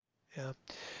Yeah.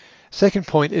 Second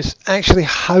point is actually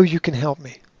how you can help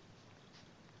me.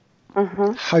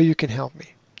 Mm-hmm. How you can help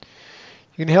me.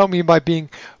 You can help me by being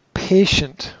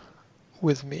patient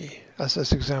with me, as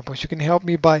examples. You can help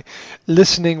me by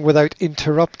listening without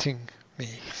interrupting me.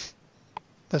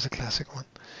 That's a classic one.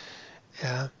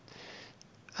 Yeah.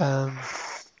 Um,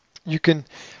 you can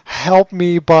help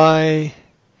me by,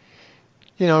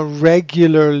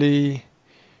 regularly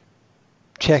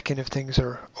checking if things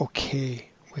are okay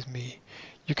with me.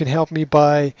 You can help me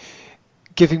by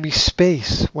giving me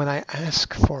space when I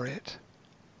ask for it.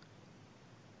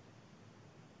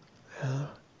 Uh,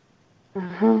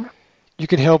 Mm-hmm. you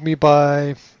can help me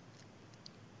by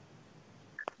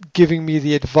giving me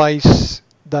the advice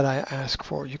that I ask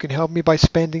for. You can help me by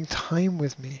spending time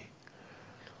with me.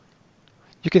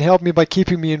 You can help me by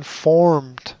keeping me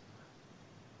informed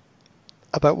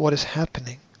about what is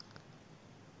happening.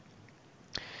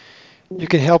 You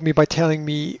can help me by telling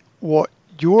me what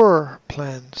your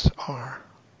plans are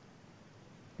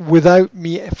without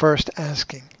me first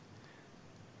asking.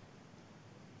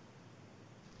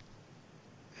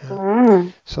 Yeah.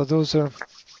 Mm. So those are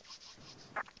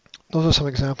some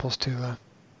examples to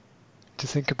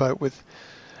think about with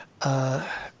uh,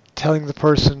 telling the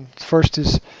person. First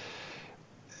is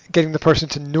getting the person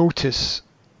to notice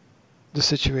the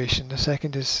situation. The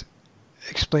second is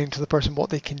explain to the person what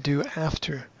they can do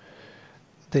after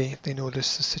they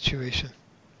notice the situation.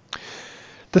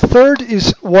 The third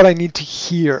is what I need to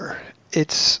hear.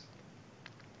 It's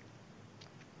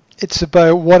it's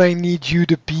about what I need you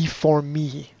to be for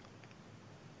me.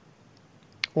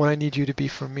 What I need you to be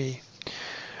for me.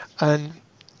 And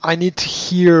I need to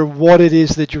hear what it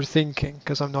is that you're thinking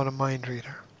because I'm not a mind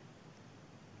reader.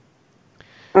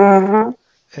 Mm-hmm.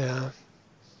 Yeah.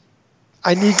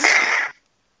 I need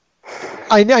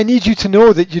I need you to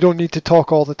know that you don't need to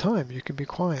talk all the time. You can be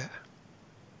quiet.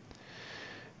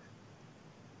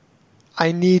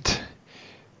 I need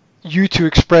you to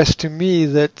express to me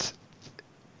that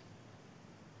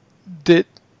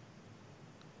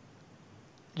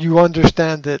you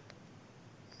understand that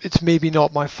it's maybe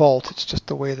not my fault. It's just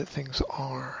the way that things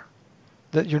are.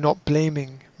 That you're not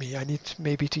blaming me. I need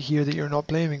maybe to hear that you're not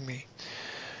blaming me.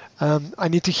 I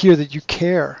need to hear that you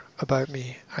care about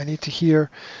me.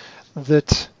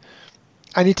 That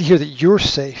I need to hear that you're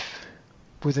safe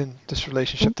within this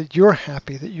relationship, that you're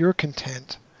happy, that you're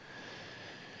content.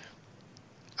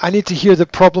 I need to hear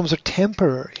that problems are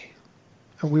temporary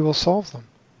and we will solve them.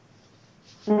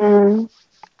 Mm-hmm.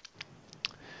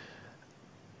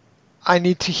 I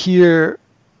need to hear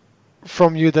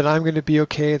from you that I'm going to be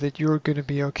okay, that you're going to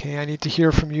be okay. I need to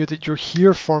hear from you that you're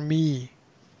here for me.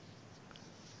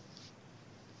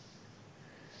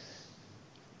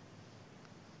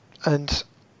 And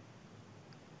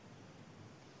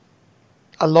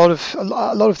a lot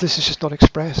of this is just not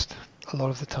expressed a lot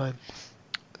of the time.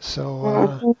 So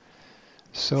Mm-hmm.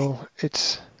 so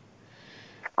it's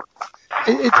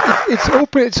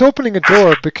opening a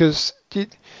door because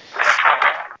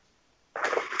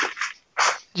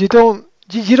you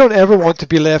don't ever want to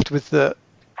be left with the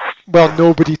well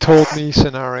nobody told me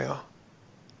scenario.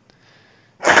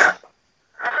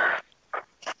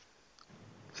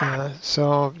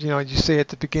 So you say at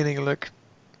the beginning, look,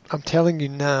 I'm telling you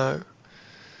now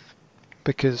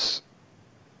because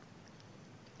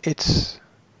it's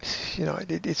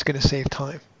it's going to save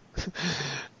time.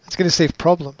 It's going to save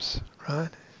problems, right?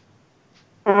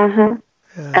 Mm-hmm.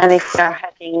 Yeah. And if we're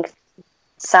heading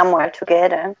somewhere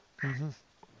together, hmm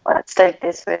let's take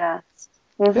this with us.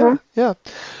 Yeah. Mm-hmm. Yeah.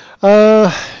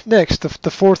 Next,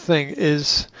 the fourth thing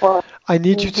is Well, I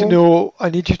need you to mm-hmm. know. I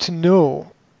need you to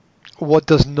know what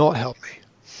does not help me.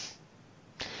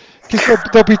 Because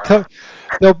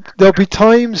there'll be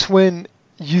times when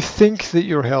you think that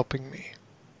you're helping me,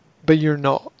 but you're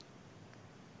not.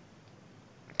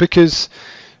 Because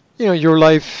your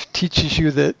life teaches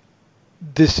you that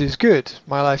this is good.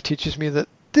 My life teaches me that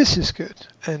this is good.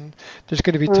 And there's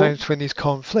going to be times when these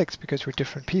conflicts because we're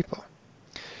different people.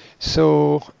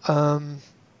 So,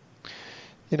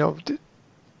 you know,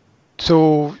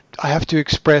 so I have to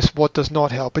express what does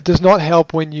not help. It does not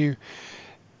help when you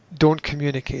don't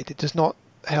communicate. It does not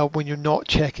help when you're not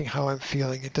checking how I'm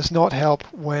feeling. It does not help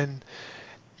when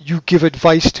you give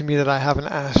advice to me that I haven't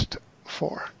asked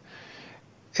for.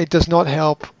 It does not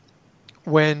help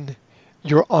when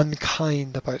you're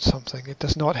unkind about something. It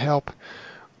does not help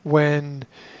when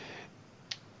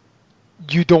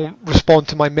you don't respond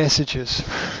to my messages,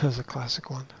 as a classic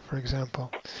one, for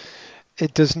example.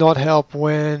 It does not help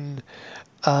when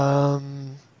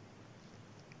um,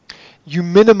 you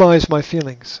minimize my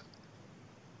feelings,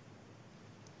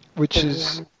 which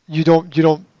is Mm-hmm. you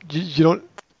don't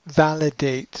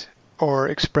validate or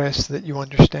express that you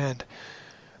understand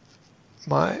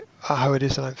how it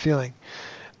is that I'm feeling.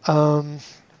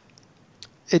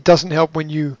 It doesn't help when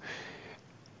you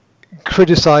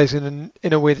criticize in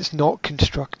a way that's not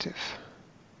constructive.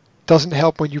 It doesn't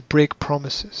help when you break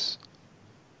promises.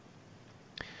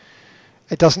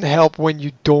 It doesn't help when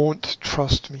you don't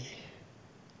trust me.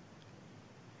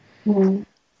 Mm.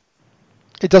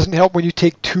 It doesn't help when you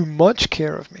take too much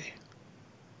care of me.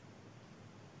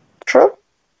 True.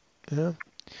 Yeah.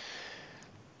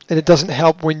 And it doesn't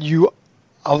help when you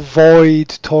avoid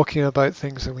talking about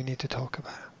things that we need to talk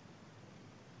about.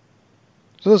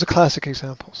 So those are classic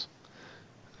examples.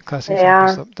 Classic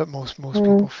examples that most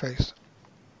people face.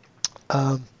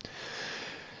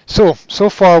 So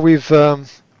far we've done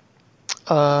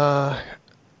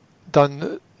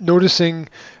noticing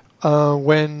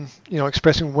when,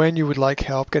 expressing when you would like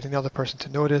help, getting the other person to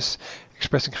notice,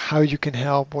 expressing how you can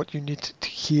help, what you need to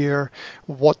hear,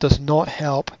 what does not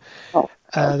help.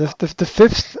 The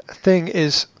fifth thing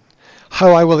is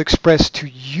how I will express to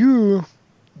you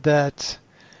that,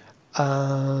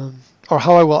 or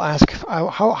how I will ask,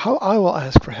 how I will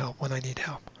ask for help when I need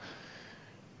help.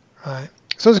 Right.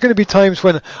 So there's going to be times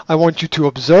when I want you to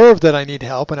observe that I need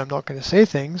help, and I'm not going to say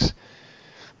things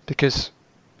because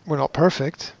we're not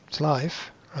perfect. It's life,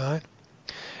 right?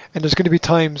 And there's going to be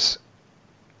times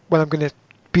when I'm going to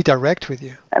be direct with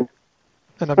you, and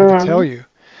I'm going to tell you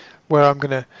where I'm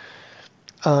going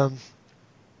to.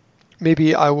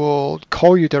 Maybe I will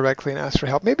call you directly and ask for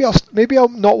help. Maybe I'll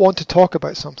not want to talk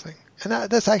about something, and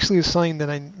that's actually a sign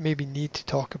that I maybe need to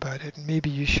talk about it, and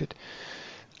maybe you should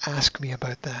ask me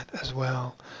about that as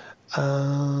well.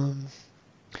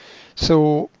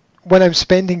 So when I'm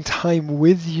spending time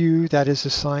with you, that is a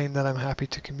sign that I'm happy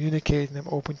to communicate and I'm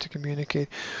open to communicate.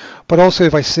 But also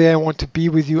if I say I want to be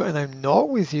with you and I'm not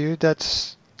with you,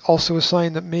 that's also a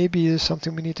sign that maybe is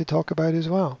something we need to talk about as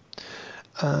well.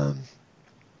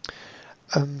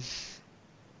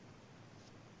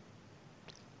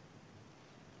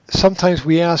 Sometimes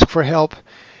we ask for help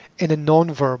in a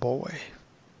non-verbal way.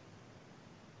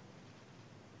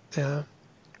 Yeah,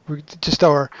 just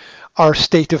our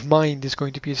state of mind is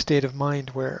going to be a state of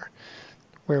mind where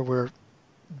we're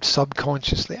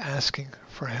subconsciously asking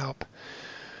for help.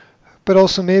 But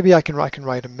also maybe I can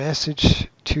write a message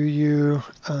to you,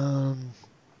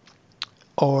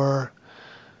 or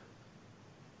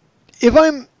if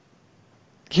I'm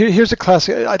here's a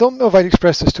classic. I don't know if I'd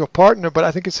express this to a partner, but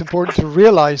I think it's important to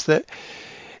realize that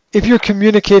if you're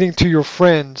communicating to your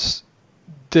friends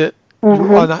that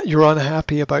you're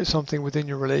unhappy about something within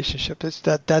your relationship,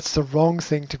 that's the wrong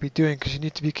thing to be doing, because you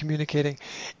need to be communicating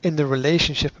in the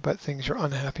relationship about things you're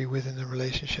unhappy with in the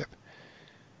relationship.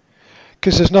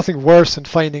 Because there's nothing worse than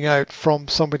finding out from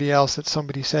somebody else that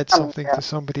somebody said something to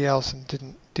somebody else and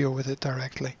didn't deal with it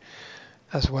directly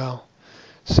as well.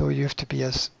 So you have to be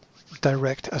as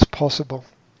direct as possible.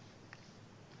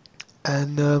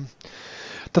 And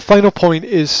the final point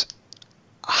is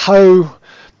how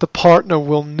the partner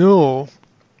will know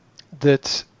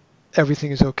that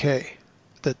everything is okay,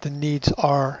 that the needs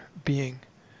are being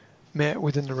met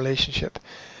within the relationship.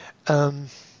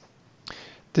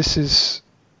 This is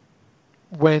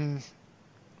when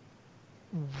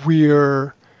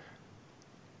we're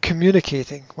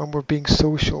communicating, when we're being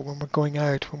social, when we're going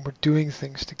out, when we're doing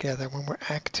things together, when we're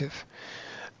active,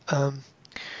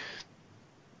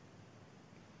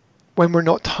 when we're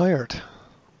not tired.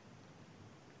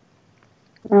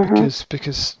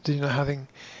 Because having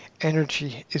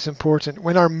energy is important.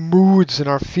 When our moods and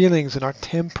our feelings and our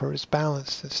temper is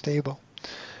balanced and stable.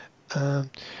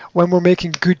 When we're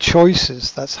making good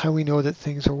choices, that's how we know that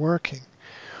things are working.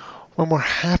 When we're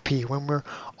happy, when we're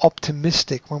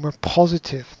optimistic, when we're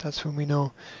positive, that's when we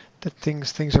know that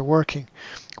things are working.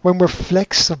 When we're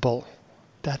flexible,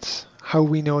 that's how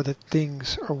we know that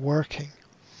things are working.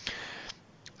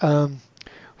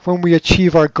 When we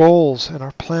achieve our goals and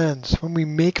our plans, when we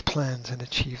make plans and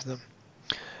achieve them,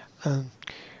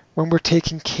 when we're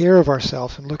taking care of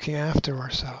ourselves and looking after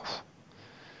ourselves,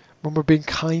 when we're being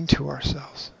kind to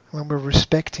ourselves, when we're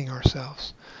respecting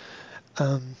ourselves,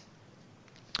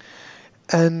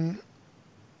 and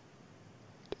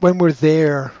when we're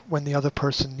there when the other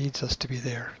person needs us to be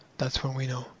there, that's when we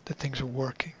know that things are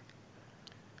working.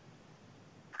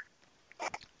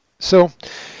 So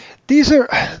these are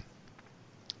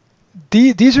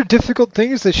difficult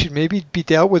things that should maybe be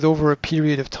dealt with over a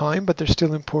period of time, but they're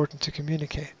still important to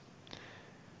communicate.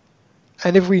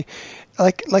 And if we,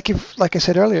 like I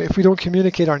said earlier, if we don't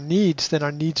communicate our needs, then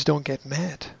our needs don't get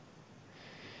met.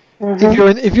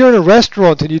 If you're in a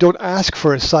restaurant and you don't ask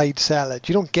for a side salad,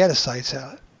 you don't get a side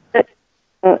salad.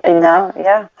 No,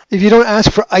 yeah. If you don't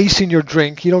ask for ice in your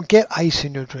drink, you don't get ice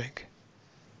in your drink.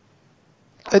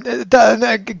 And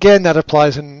again, that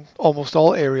applies in almost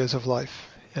all areas of life.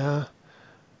 Yeah.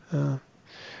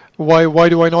 Why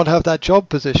do I not have that job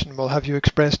position? Well, have you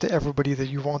expressed to everybody that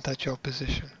you want that job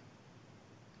position?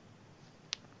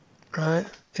 Right?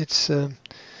 It's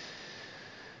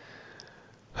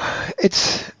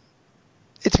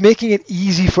it's making it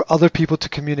easy for other people to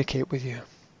communicate with you,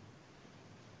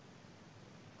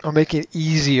 or making it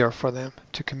easier for them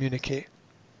to communicate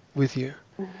with you.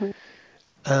 Mm-hmm.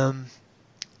 Um,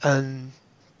 and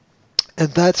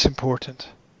that's important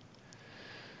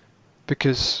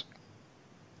because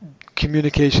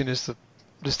communication is the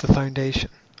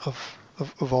foundation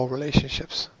of all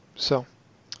relationships. So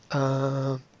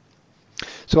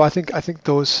I think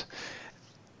those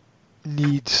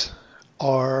needs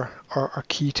are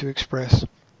key to express.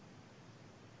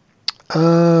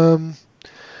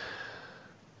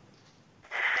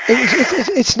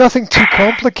 It's nothing too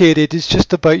complicated. It's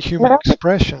just about human No.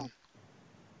 expression.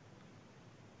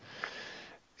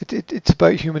 It's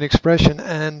about human expression,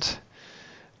 and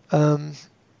one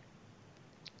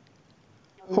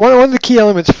of the key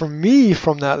elements for me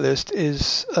from that list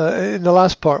is in the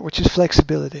last part, which is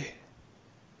flexibility.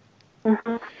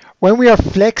 Mm-hmm. When we are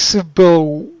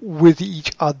flexible with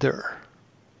each other,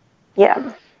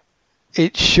 Yeah.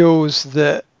 it shows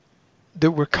that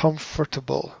we're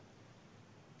comfortable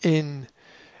in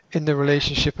the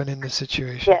relationship and in the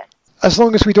situation. Yeah. As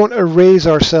long as we don't erase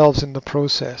ourselves in the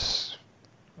process,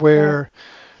 where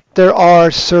there are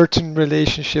certain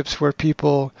relationships where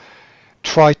people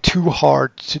try too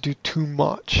hard to do too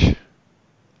much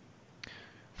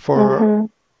for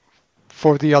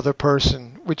the other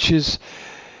person, which is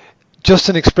just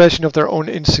an expression of their own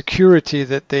insecurity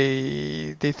that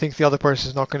they think the other person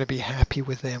is not going to be happy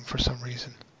with them for some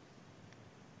reason.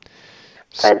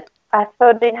 But I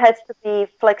thought it has to be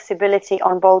flexibility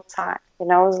on both sides. You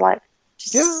know, it's like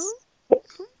just Yeah.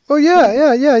 Oh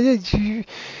yeah.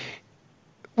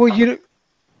 Well,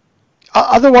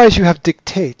 otherwise you have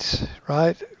dictates,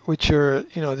 right? Which are,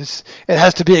 this. It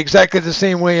has to be exactly the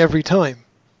same way every time,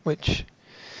 which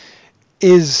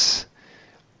is.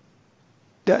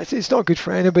 It's not good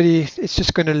for anybody. It's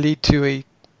just going to lead to a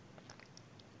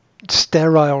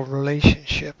sterile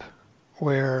relationship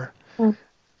where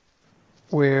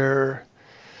there's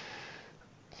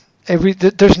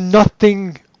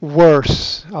nothing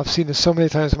worse. I've seen this so many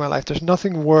times in my life. There's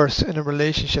nothing worse in a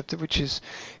relationship which is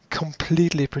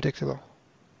completely predictable.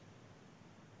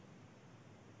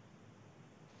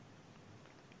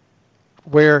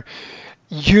 Where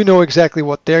you know exactly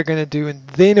what they're going to do and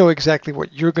they know exactly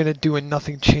what you're going to do and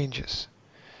nothing changes.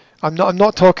 I'm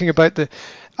not talking about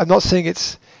I'm not saying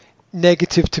it's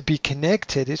negative to be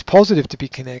connected. It's positive to be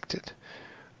connected.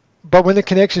 But when the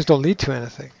connections don't lead to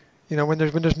anything, when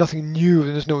there's nothing new,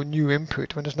 when there's no new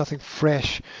input, when there's nothing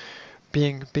fresh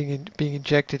being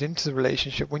injected into the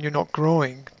relationship, when you're not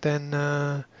growing,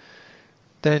 then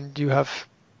you have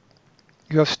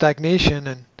stagnation,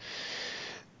 and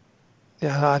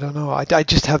yeah, I don't know. I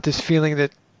just have this feeling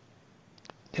that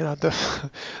you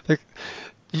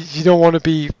don't want to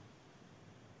be.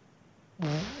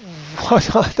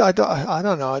 I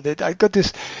don't know. I got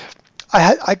this.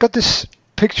 I got this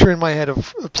picture in my head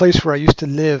of a place where I used to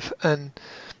live, and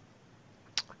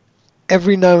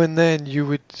every now and then you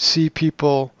would see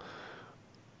people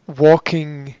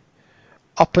walking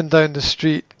up and down the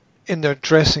street in their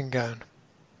dressing gown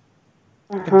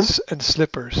and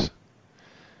slippers.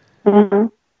 Mm-hmm.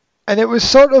 And it was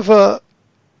sort of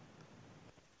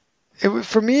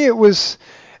for me it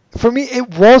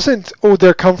wasn't, oh,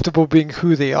 they're comfortable being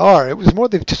who they are. It was more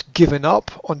they've just given up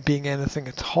on being anything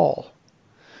at all.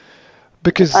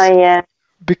 Because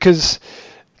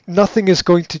nothing is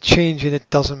going to change and it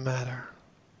doesn't matter.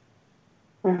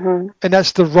 Mm-hmm. And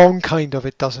that's the wrong kind of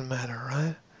it doesn't matter,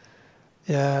 right?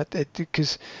 Yeah,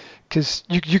 because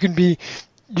you can be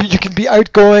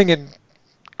outgoing and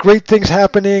great things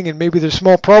happening, and maybe there's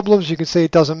small problems. You can say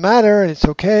it doesn't matter and it's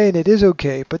okay, and it is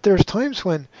okay. But there's times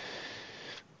when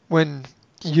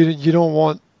you don't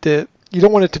want it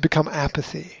to become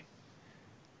apathy,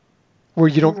 where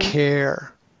you don't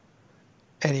care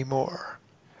anymore,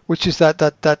 which is that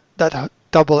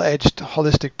double-edged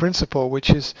holistic principle, which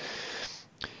is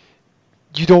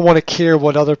you don't want to care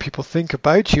what other people think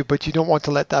about you, but you don't want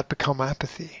to let that become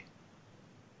apathy,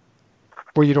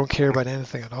 where you don't care about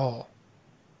anything at all.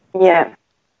 Yeah.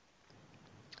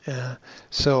 Yeah.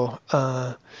 So,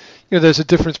 there's a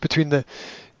difference between the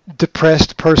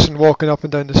depressed person walking up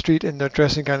and down the street in their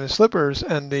dressing gown and slippers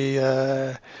and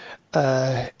the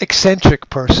eccentric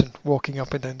person walking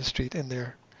up and down the street in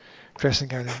their dressing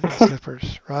gown and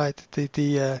slippers, right?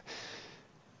 The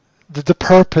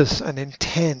purpose and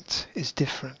intent is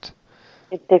different.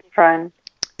 It's different.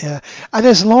 Yeah, and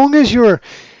as long as your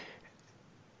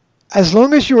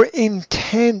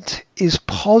intent is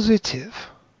positive,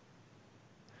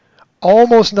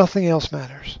 almost nothing else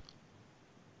matters.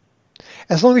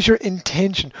 As long as your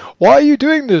intention, why are you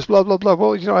doing this? Blah blah blah.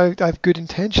 Well, I have good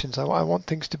intentions. I want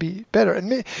things to be better, and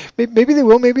maybe they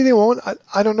will, maybe they won't.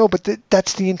 I don't know, but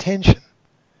that's the intention.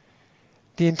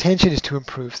 The intention is to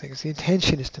improve things. The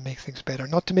intention is to make things better,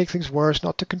 not to make things worse,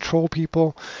 not to control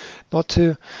people, not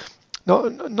to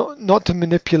not to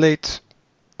manipulate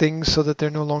things so that they're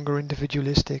no longer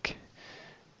individualistic.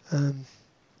 Um,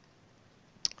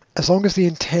 as long as the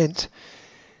intent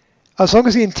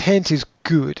is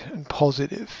good and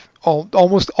positive,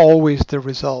 almost always the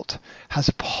result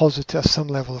has some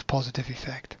level of positive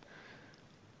effect.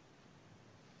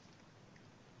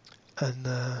 And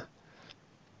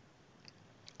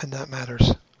that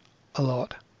matters a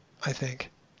lot, I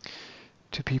think,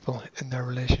 to people in their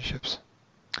relationships.